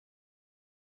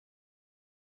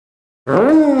Look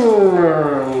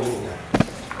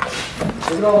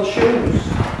at all the shoes.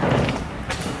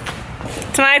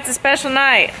 Tonight's a special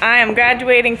night. I am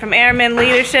graduating from Airman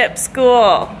Leadership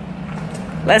School.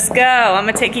 Let's go. I'm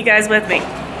gonna take you guys with me.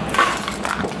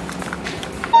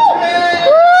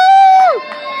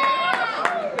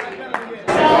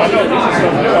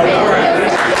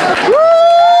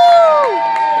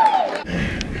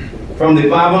 From the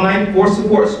 509th Force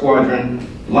Support Squadron,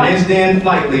 Lions Den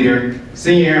Flight Leader,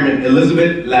 Senior Airman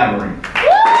Elizabeth Lavering.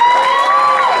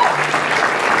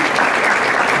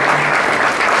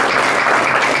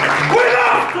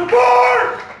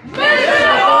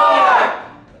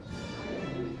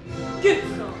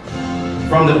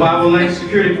 From the 509th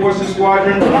Security Forces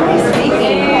Squadron,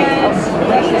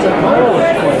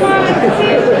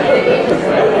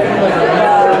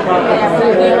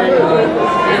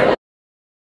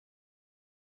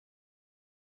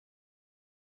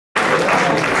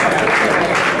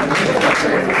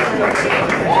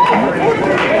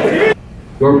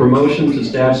 Your promotion to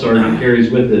Staff Sergeant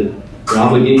carries with it the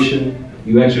obligation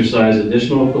you exercise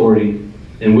additional authority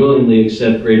and willingly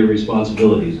accept greater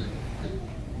responsibilities.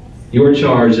 You are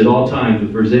charged at all times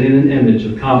with presenting an image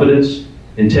of competence,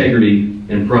 integrity,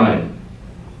 and pride.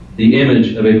 The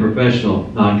image of a professional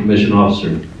non-commissioned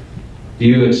officer. Do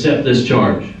you accept this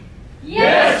charge?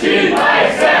 Yes, Chief, I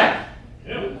accept!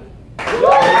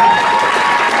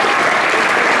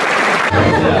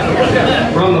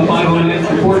 From the 509th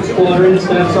Support Squadron,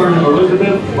 Staff Sergeant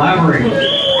Elizabeth Lavering.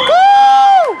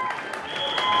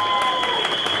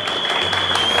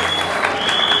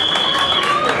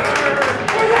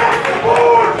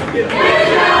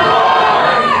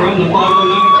 From the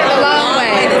 509th.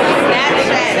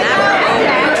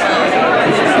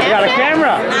 You got a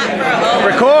camera.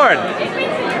 Record.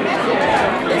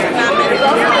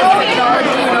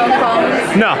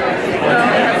 No.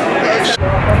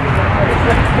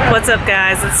 What's up,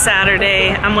 guys? It's Saturday.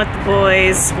 I'm with the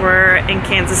boys. We're in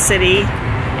Kansas City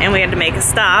and we had to make a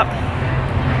stop.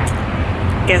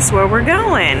 Guess where we're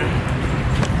going?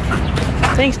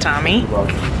 Thanks, Tommy.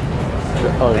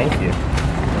 Oh, thank you.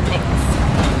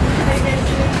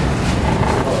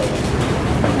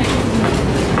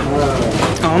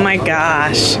 Oh my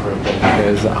gosh.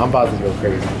 Because I'm about to go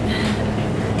crazy.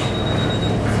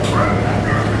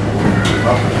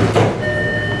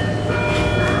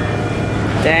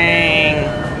 Dang.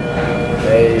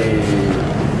 Hey,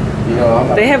 you know, I'm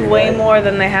about They to have do way that. more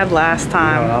than they had last You know what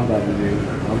time. I'm about to do?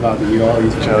 I'm about to eat all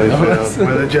these jelly Jelly-filled.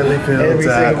 Where the jelly-filled Every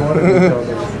at? single one of these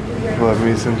donuts. Love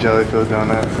me some jelly-filled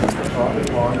donuts.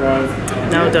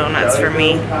 No donuts for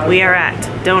me. We are at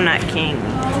Donut King.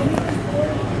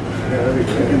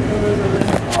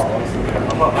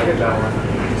 I'll get that one.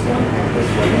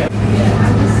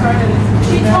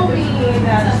 She told me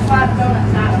that a flat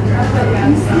donut's not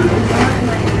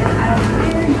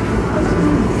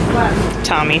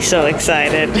Tommy's so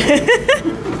excited.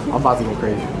 I'm about to go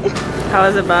crazy. How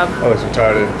is it, Bob? Oh, it's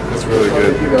retarded. It's really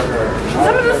good.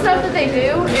 Some of the stuff that they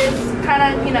do is kind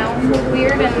of, you know,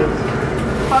 weird and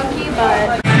funky,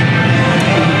 but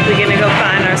We're gonna go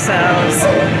find ourselves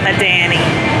a Dani.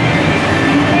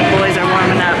 The boys are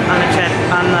warming up on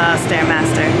the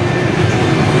Stairmaster.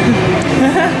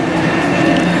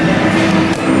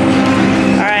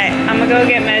 All right, I'm gonna go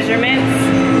get measurements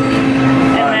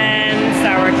and then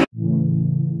start working.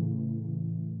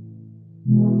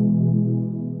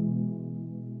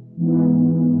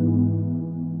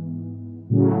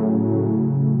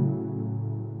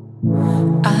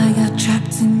 I got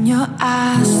trapped in your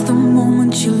eyes the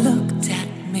moment you looked at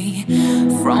me.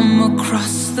 From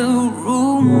across the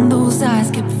room, those eyes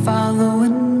kept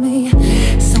following me.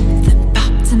 Something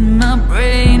popped in my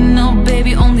brain. Oh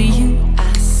baby, only you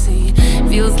I see.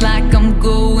 Feels like I'm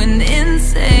going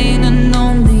insane, and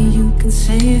only you can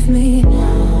save me.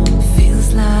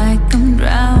 Feels like I'm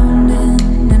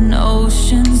drowning in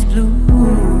ocean's blue.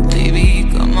 Baby,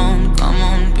 come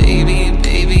on, baby,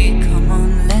 baby, come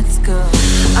on, let's go.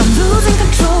 I'm losing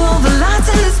control of the lights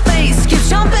in this space. Keep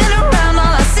jumping around,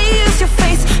 all I see is your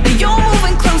face. Now you're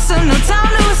moving closer, no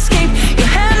time to escape. Your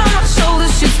hand on my shoulder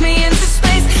shoots me into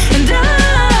space, and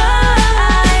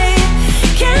I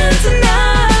can't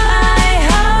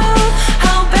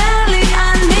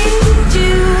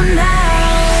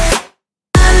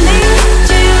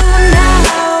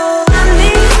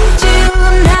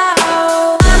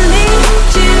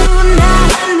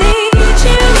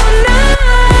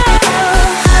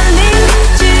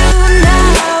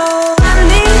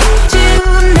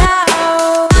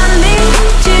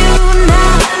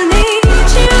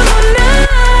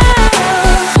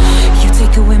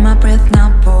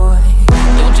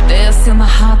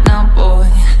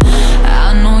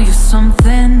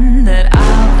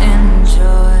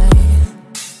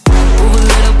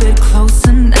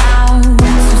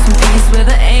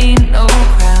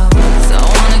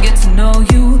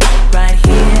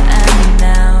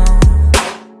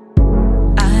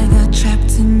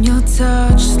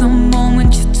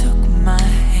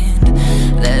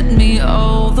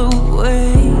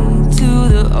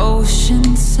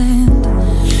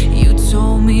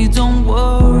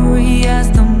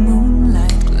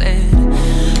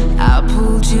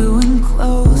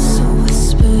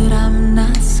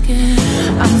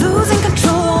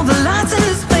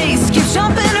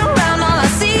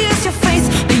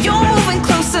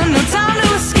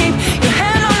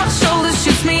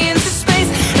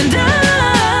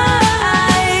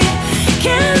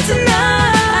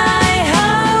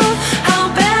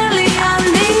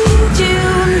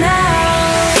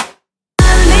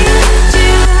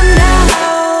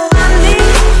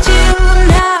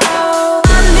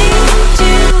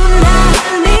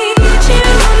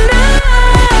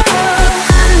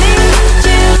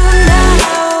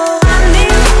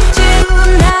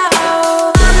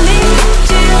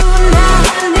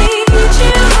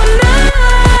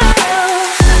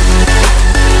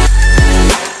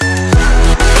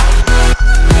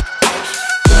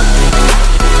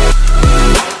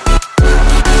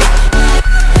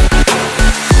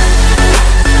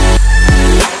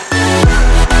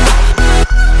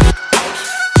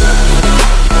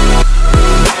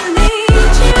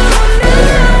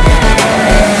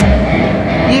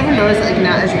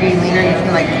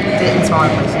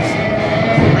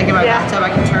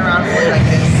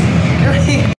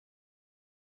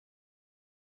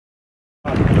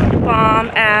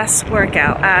bomb ass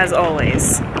workout as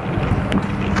always.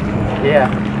 Yeah,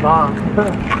 bomb.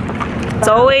 It's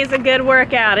always a good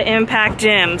workout at Impact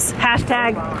Gyms.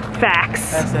 Hashtag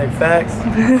facts. Hashtag facts.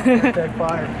 Hashtag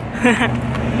fire.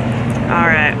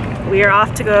 Alright, we are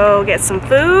off to go get some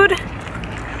food.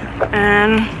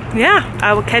 And yeah,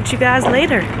 I will catch you guys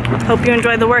later. Hope you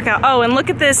enjoyed the workout. Oh, and look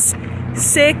at this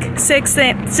sick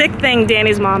thing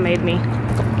Danny's mom made me.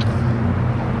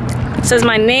 It says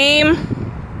my name.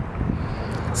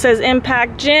 It says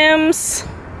Impact Gyms.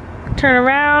 Turn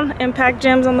around, Impact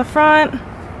Gyms on the front.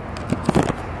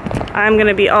 I'm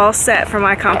gonna be all set for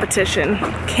my competition.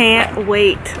 Can't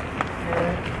wait.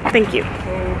 Thank you.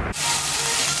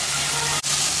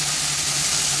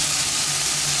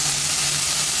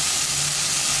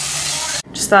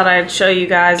 Just thought I'd show you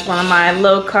guys one of my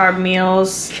low carb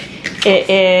meals. It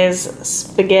is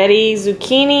spaghetti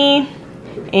zucchini,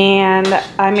 and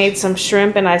I made some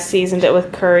shrimp and I seasoned it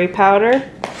with curry powder.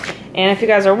 And if you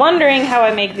guys are wondering how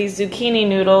I make these zucchini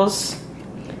noodles,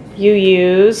 you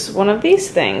use one of these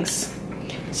things.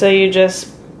 So you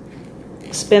just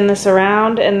spin this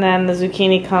around and then the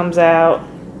zucchini comes out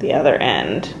the other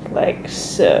end, like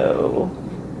so.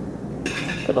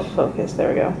 If it'll focus, there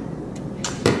we go.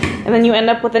 And then you end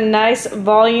up with a nice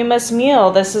voluminous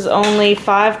meal. This is only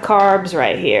 5 carbs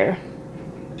right here.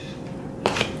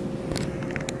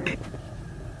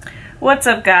 What's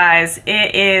up, guys?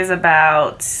 It is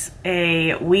about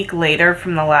a week later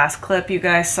from the last clip you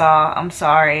guys saw. I'm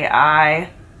sorry, I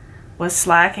was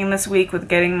slacking this week with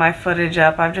getting my footage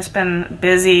up. I've just been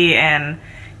busy and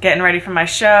getting ready for my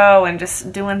show and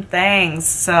just doing things,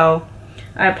 so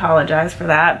I apologize for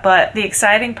that. But the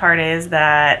exciting part is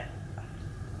that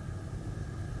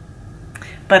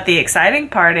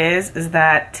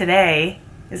today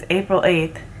is April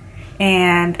 8th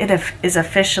and it is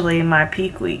officially my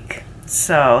peak week.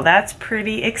 So that's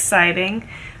pretty exciting.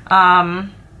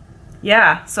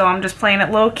 Yeah, so I'm just playing it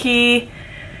low key.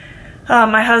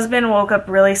 My husband woke up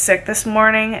really sick this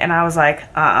morning and I was like,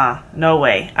 no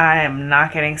way, I am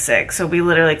not getting sick. So we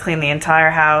literally cleaned the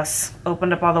entire house,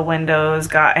 opened up all the windows,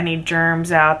 got any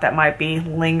germs out that might be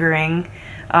lingering.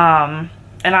 And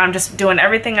I'm just doing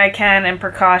everything I can in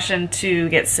precaution to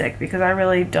get sick because I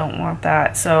really don't want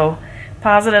that. So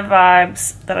positive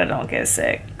vibes that I don't get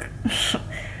sick.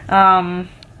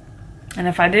 And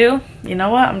if I do, you know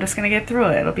what? I'm just gonna get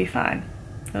through it. It'll be fine.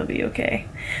 It'll be okay.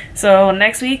 So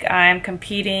next week I'm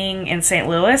competing in St.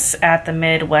 Louis at the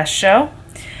Midwest show.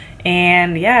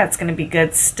 And yeah, it's gonna be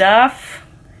good stuff.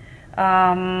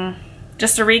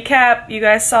 Just to recap, you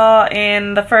guys saw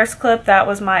in the first clip, that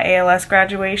was my ALS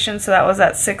graduation. So that was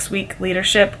that 6-week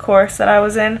leadership course that I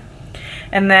was in.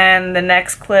 And then the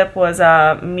next clip was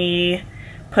me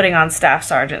putting on Staff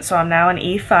Sergeant. So I'm now an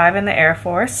E5 in the Air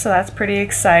Force, so that's pretty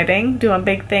exciting. Doing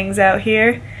big things out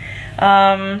here.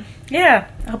 Yeah,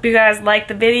 I hope you guys liked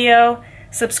the video.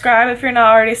 Subscribe if you're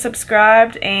not already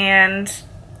subscribed, and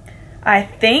I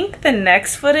think the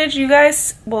next footage you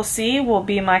guys will see will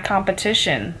be my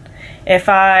competition. If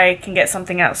I can get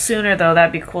something out sooner though,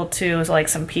 that'd be cool too, is like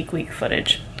some peak week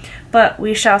footage. But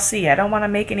we shall see. I don't want to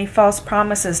make any false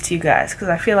promises to you guys because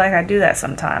I feel like I do that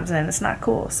sometimes and it's not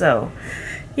cool. So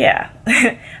yeah.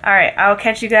 Alright, I'll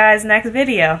catch you guys next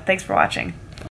video. Thanks for watching.